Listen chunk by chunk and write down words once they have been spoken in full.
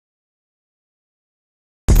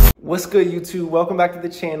What's good, YouTube? Welcome back to the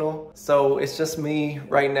channel. So it's just me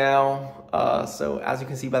right now. So as you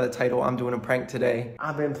can see by the title, I'm doing a prank today.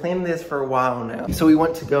 I've been planning this for a while now. So we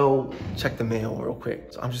went to go check the mail real quick.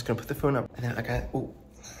 So I'm just gonna put the phone up. And then I got, let me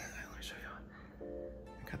show y'all.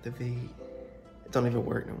 I got the vape. It don't even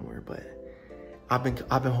work no more, but I've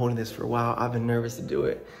been holding this for a while. I've been nervous to do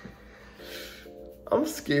it. I'm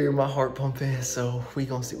scared, my heart pumping. So we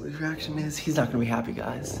gonna see what his reaction is. He's not gonna be happy,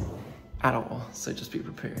 guys. At all, so just be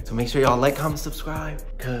prepared. So make sure y'all like, comment, subscribe,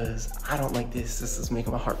 cause I don't like this. This is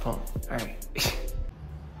making my heart pump. All right.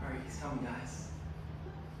 All right, he's coming, guys.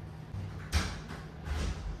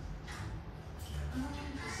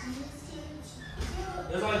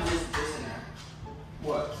 There's only this in there.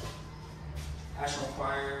 What? Action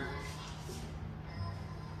required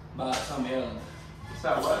by some airline. It's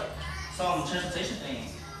about what? Some transportation thing.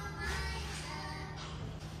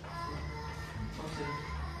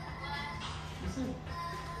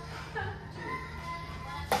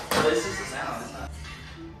 But it's just a sound, it's not.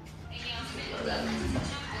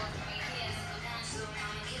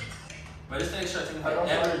 But this thing starts to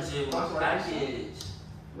eligible package.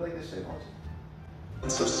 You like this shit, don't you?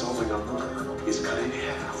 So solving a murder is cut in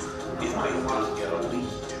half if they don't get a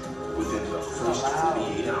lead within the first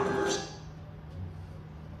 48 hours.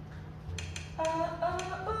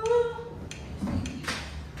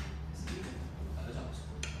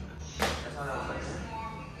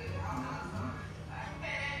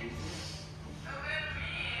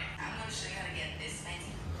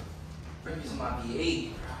 Bring me some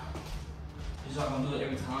V8. You're not gonna do it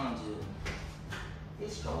every time, dude.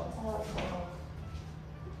 It's going on.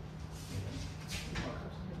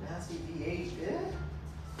 Nasty V8, yeah?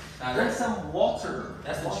 Nah, There's some water.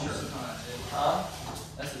 That's the juicy kind, dude. Huh?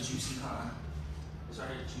 That's the juicy kind. It's right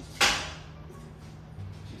here, the juicy.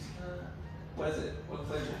 Juicy kind? What is it? What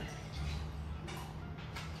flavor?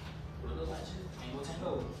 What it look like, dude? Mango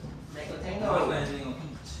Tango. Mango No, Tango. it's Mango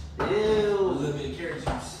Peach. Ew. A little bit of carrot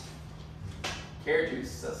juice. Carrot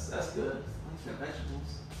juice, that's good. Like the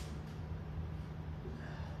vegetables.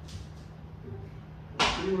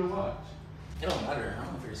 What do you want to watch? It don't matter. I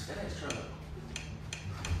don't know if it's FedEx truck.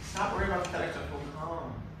 Stop worrying about the FedEx truck.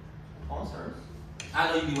 Phone service. I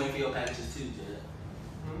know you be waiting for your packages too, Jed.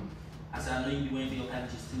 Hmm? I said I know you be waiting for your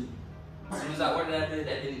packages too. As soon as I order that bit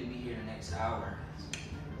need to be here in the next hour.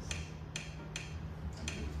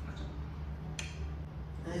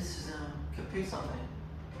 This is could pick something.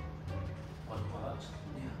 What watch?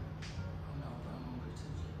 Yeah. Oh no, but I'm hungry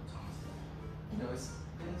too, Jed. What time is it? You know, it's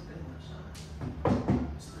been lunchtime.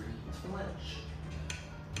 It's 3. It's for lunch.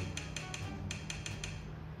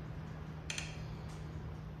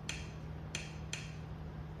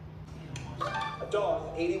 A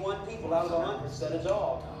dog, 81 people out of 100 said a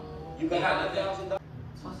dog. You got $1,000.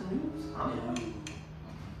 What's the news? Yeah.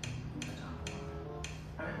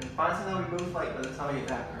 Alright, find something that we both like by the time we get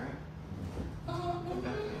back, alright?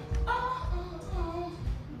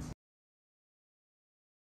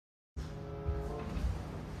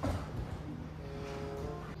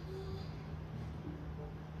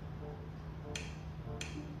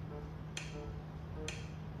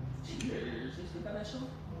 Cheers. You still got that show?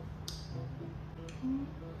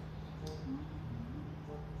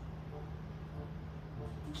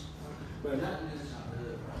 Bro, that is not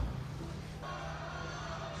good, bro.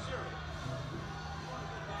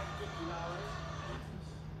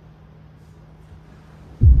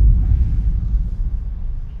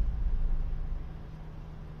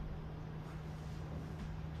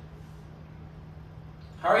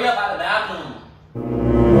 Hurry up out the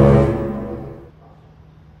bathroom.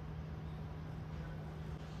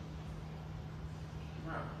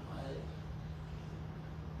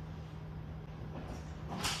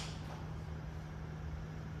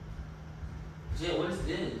 Jay, what is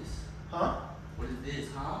this? Huh? What is this,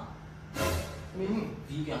 huh? What do you mean?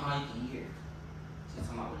 If you can you can hear. So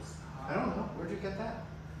talking about what is, I don't know. Where'd you get that?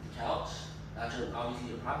 the couch. Obviously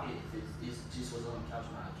your pocket. If this just was on the couch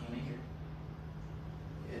when I came in here.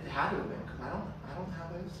 It had to have been, because I don't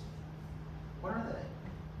have those. What are they?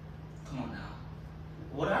 Come on now.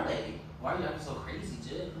 What are they? Why are you acting so crazy,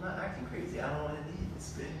 Jay? I'm not acting crazy. I don't know what it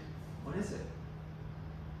is. What is it?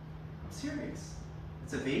 I'm serious.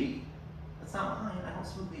 It's a vape. That's not mine. I don't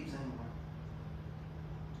smoke vapes anymore.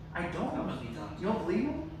 I don't. That must be dumb. You don't believe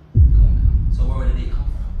me? Come on now. So where did they come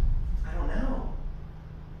from? I don't know.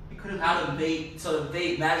 It could have How the vape? So the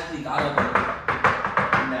vape magically got up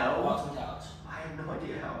and No. walked to the couch. I have no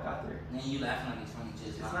idea how it got there. And then you laughing like it's funny, Jay.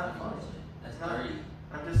 It's not funny. Jay. That's It's not. dirty.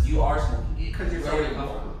 I'm just. You are smoking it. Because you're Where did it saying come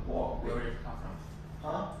from? walk. Where did it come from?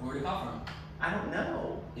 Huh? Where did it come from? I don't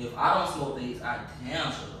know. If I don't smoke vapes, I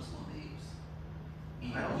damn sure don't smoke vapes.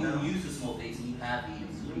 And I don't you know. used to smoke vapes and you have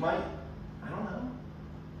vapes. You might. I don't know.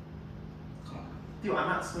 Come on. Dude, I'm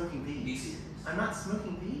not smoking vapes. Be serious. I'm not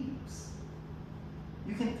smoking vapes.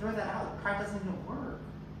 You can throw that out. It probably doesn't even work.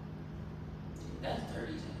 That's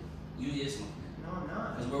dirty, Jay. You is smoking it. No, I'm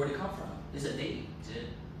not. Because where would it come from? It's a vape, Jay.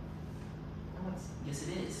 No, it's. Yes,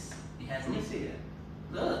 it is. It has Let me nicotine. see it.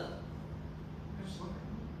 Look. Just look.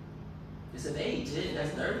 It's a vape, Jay.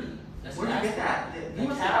 That's dirty. That's Where'd you get that? The You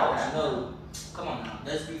must couch. have that. No. Come on now.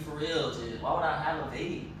 Let's be for real, Jay. Why would I have a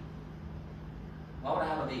vape? Why would I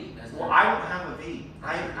have a vape? That's Well, dirty. I don't have a vape.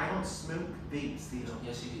 I don't smoke vapes, Theo.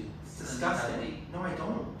 Yes, you do. It's Because you have a disgusting. vape. No, I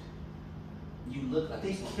don't. You look like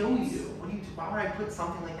They you smoke kill vapes. you. What do you? Why would I put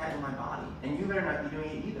something like that in my body? And you better not be doing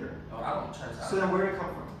it either. Oh, I don't trust. So then, where'd it come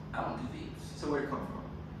from? I don't do vapes. So where'd it come from?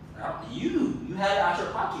 You had it out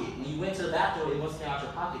your pocket. When you went to the bathroom, it wasn't out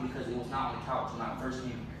your pocket because it was not on the couch when I first came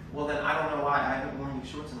here. Well, then I don't know why. I haven't worn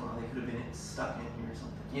these shorts in a while. They could have been stuck in here or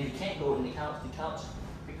something. Yeah, you can't go in the couch. The couch,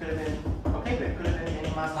 It could have been. Okay, but it could have been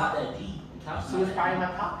in my it's not that deep. The couch is So not it's that probably in deep.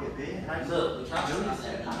 my pocket, bitch. And I just Look, the couch is not noticed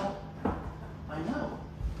that it. deep. I know.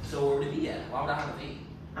 So where would it be at? Why would I have a vape?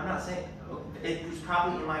 I'm not saying it was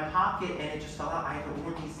probably in my pocket and it just fell out. I haven't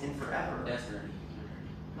worn these in forever. That's dirty. You're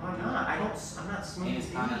dirty. No, I'm not. I'm not And smoking it's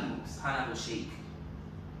pineapple, vapes. pineapple shake.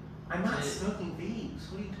 I'm not Shit. smoking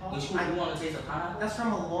vapes. What are you talking Which about? you want to taste a pineapple? That's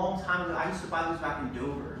from a long time ago. I used to buy those back in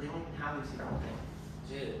Dover. They don't even have those here, I don't think.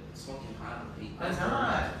 Shit, smoking pineapple vape. I'm That's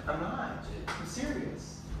not. dirty. I'm not. Shit. I'm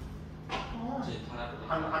serious. Come on. Shit, pineapple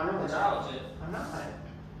vape. I'm really Watch not. out, shit. I'm not.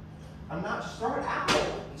 I'm not. Just throw it out.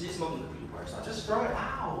 Just smoking the computer parts. Just throw it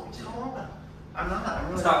out. Come on. I'm not. I'm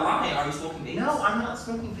really Stop not. lying. Are you smoking vapes? No, I'm not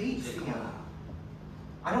smoking vapes, Shit, come Theo. on.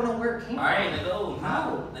 I don't know where it came from. Alright, let go. No.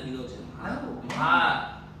 Hot. Let me go, Jim. Hot. No. I'm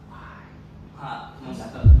hot. Why? Hot. Come on,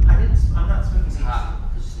 back up. I'm not smoking It's vapes. hot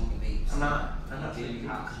because you're smoking vapes. I'm not. I'm not Jim, smoking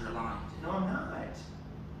you're hot vapes. because you're lying. Jim. No, I'm not.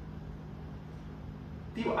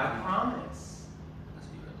 Theo, I promise. Let's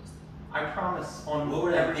be realistic. I promise on Where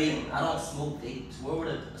would that everything. vape? I don't smoke vapes. Where would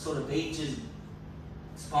it? So the vape just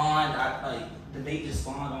spawned? The vape just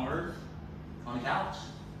spawned on Earth, on the couch.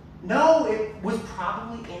 No, it was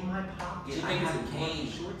probably in my pocket. You I think it's a haven't worn game?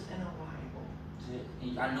 shorts in a while. Shit.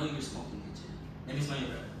 And I know you're smoking it, Jim. Let me smell your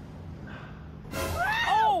breath.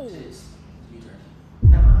 Oh! Shit, you dirty.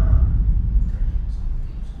 Nuh-uh. Dirty.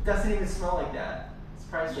 It doesn't even smell like that. It's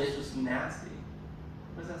probably Yeah. supposed to be nasty.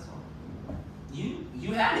 What does that smell?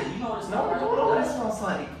 You had it. You know what it No, smells I like. don't know what it smells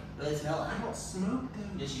like. What it smells I like. don't smoke,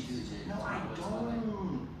 dude. Yes, you do, Jim. No, I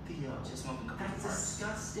don't, Theo. Just smoking computer That's parts.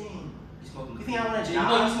 disgusting. You smoking. You think I want to Jay,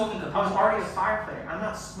 die? you know you smoking I computer was already a parts. firefighter. I'm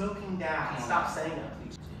not smoking that. Come on. Stop saying that,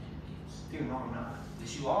 please. Jay, Dude, no, I'm not.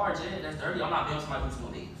 yes, you are, Jay. That's dirty. I'm not being with somebody who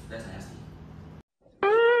smoke vapes. That's nasty.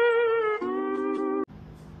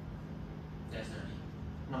 That's dirty.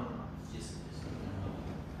 No, I'm not. Yes, it is.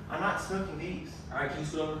 I'm not smoking these. Alright, can you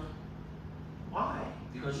scoot over? Why?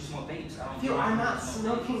 Because you smoke vapes. I don't Dude, care I'm if you not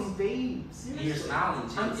smoke smoking vapes. vapes. And Seriously. you're smiling,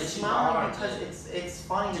 Jay. I'm Yes, you smiling are, because Jay. it's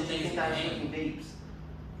funny Jay, that you think think it's I'm a game. smoking vapes.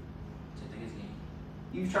 Jay, think it's game.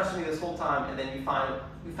 You've trusted me this whole time, and then you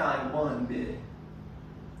find one bit.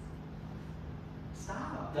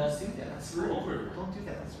 Stop! That's- Don't do that. That's that's rude. over. Don't do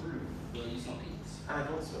that. That's rude. Well, you smoke vapes. I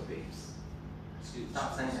don't smoke vapes. Excuse me.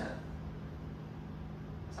 Stop saying that.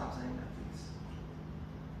 Stop saying that, please.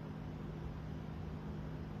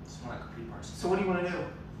 Smell like computer parts. So what do you want to do?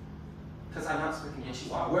 Because I'm not smoking. Yes,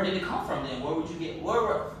 you are. Where did it come from then? Where would you get?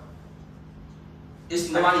 Where? It's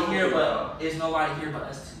nobody here but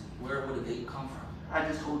us two. Where would a vape come from? I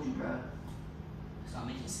just told you, bro. It's not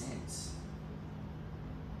making sense.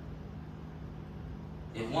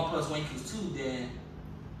 If 1 + 1 = 2, then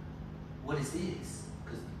what is this?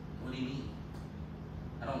 Cause what do you mean?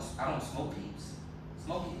 I don't smoke vapes.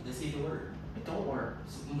 Smoke it. Let's see if it works. It don't work.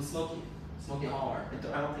 Smoke it. Smoke it hard.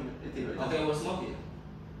 I don't think it did. Okay, well smoke it.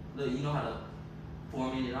 Look, you know how to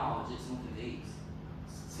form it and all. Just smoking vapes.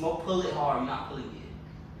 Pull it hard. You're not pulling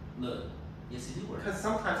it. Look, yes, it do work. Because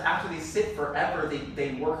sometimes after they sit forever,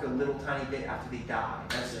 they work a little tiny bit after they die.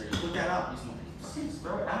 That's serious. Look that up. You smoke vapes. Just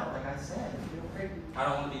throw it out, like I said. You know, crazy. I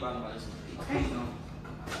don't want to be by nobody smoking vapes. Okay. Please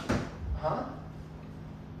don't. Huh?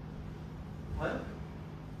 What?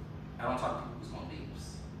 I don't talk to people who smoke vapes.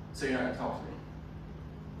 So you're not gonna talk to me?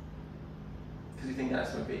 Because you think that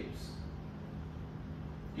I smoke vapes?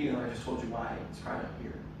 Even though I just told you why it's probably not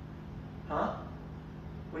here. Huh?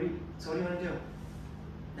 So what do you want to do?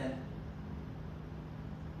 Then?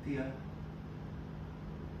 Theo?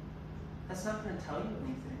 That's not gonna tell you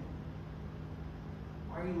anything.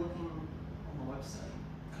 Why are you looking on the website?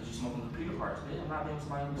 Because you're smoking computer parts, man. I'm not being with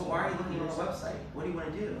somebody who's But why are you looking on the website? What do you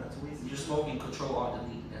want to do? That's a waste of You're smoking Control Alt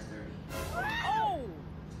Delete. That's dirty. Oh!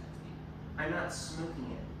 I I'm not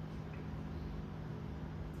smoking it.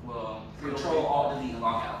 Well, Control Alt Delete and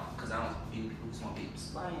log out because I don't view people who smoke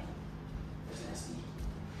vapes. That's nasty.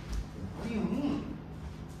 What do you mean?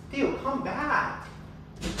 Theo, come back.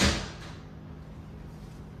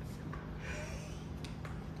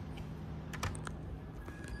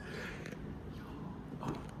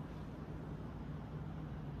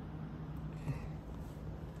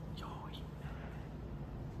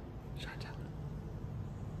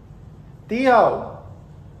 Theo,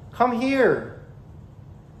 come here.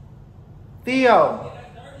 Theo.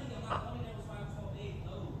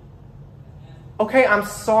 Okay, I'm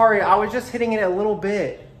sorry. I was just hitting it a little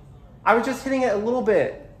bit.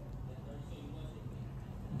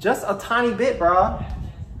 Just a tiny bit, bro.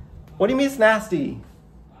 What do you mean it's nasty?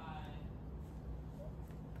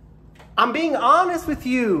 I'm being honest with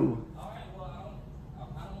you.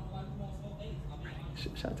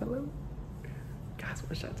 Should I tell him? Guys,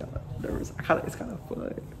 what should I tell him? It's kind of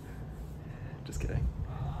fun. Just kidding.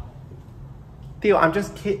 Theo,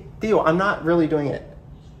 Theo, I'm not really doing it.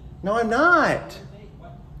 No, I'm not.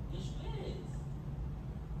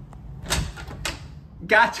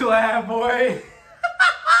 Got your ass, boy.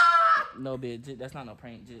 No, bitch, that's not no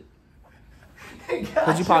prank, jit.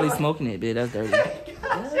 Cause you probably smoking it, bitch. That's dirty.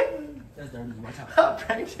 That's dirty. Watch out. I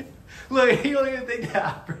pranked you. Look, he don't even think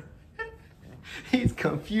that. He's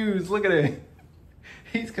confused. Look at him.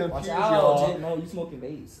 He's confused, y'all. Jit. No, you smoking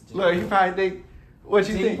vapes. Jit. Look, he probably think. What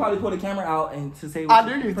you think? You probably pull the camera out and to say. I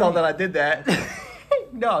knew you thought that I did that.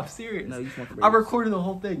 No, I'm serious. No, you smoking vapes. I recorded the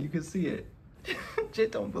whole thing. You can see it.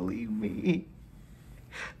 Jit don't believe me.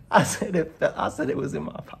 I said it was in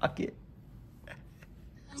my pocket.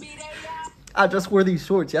 I just wore these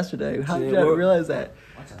shorts yesterday. How did you not realize that?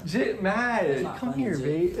 Jit mad. Come here,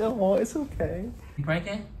 babe. Oh, it's okay. You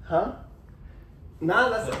pranking? Huh?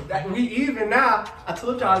 Nah, we even now. I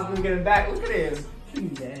told y'all I was gonna get it back. Look at him.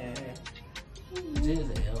 He's mad. Jit is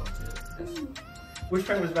a L, Jit. Which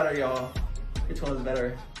prank was better, y'all? Which one was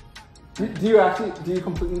better? Do you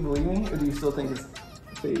completely believe me, or do you still think it's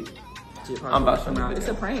fake? I'm about to show you. It's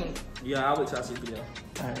a prank. Yeah, I'll wait till I see the video.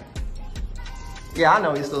 Alright. Yeah, I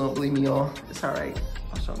know you still don't believe me, y'all. It's alright.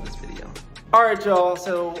 I'll show him this video. Alright, y'all.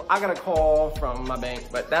 So I got a call from my bank,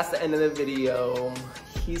 but that's the end of the video.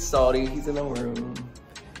 He's salty. He's in the room.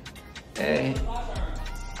 Hey.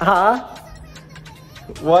 Huh?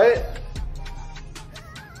 What?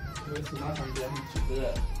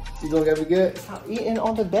 You gonna get me good? Stop eating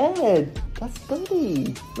on the bed. That's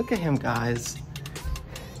dirty. Look at him, guys.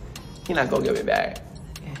 He not gonna get me back.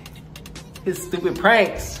 His stupid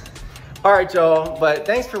pranks. All right, y'all, but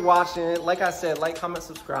thanks for watching. Like I said, like, comment,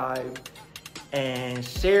 subscribe, and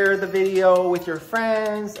share the video with your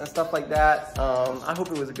friends and stuff like that. I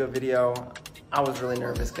hope it was a good video. I was really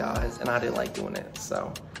nervous, guys, and I didn't like doing it,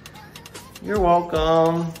 so you're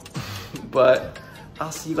welcome. But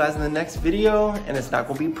I'll see you guys in the next video, and it's not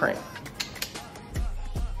gonna be a prank.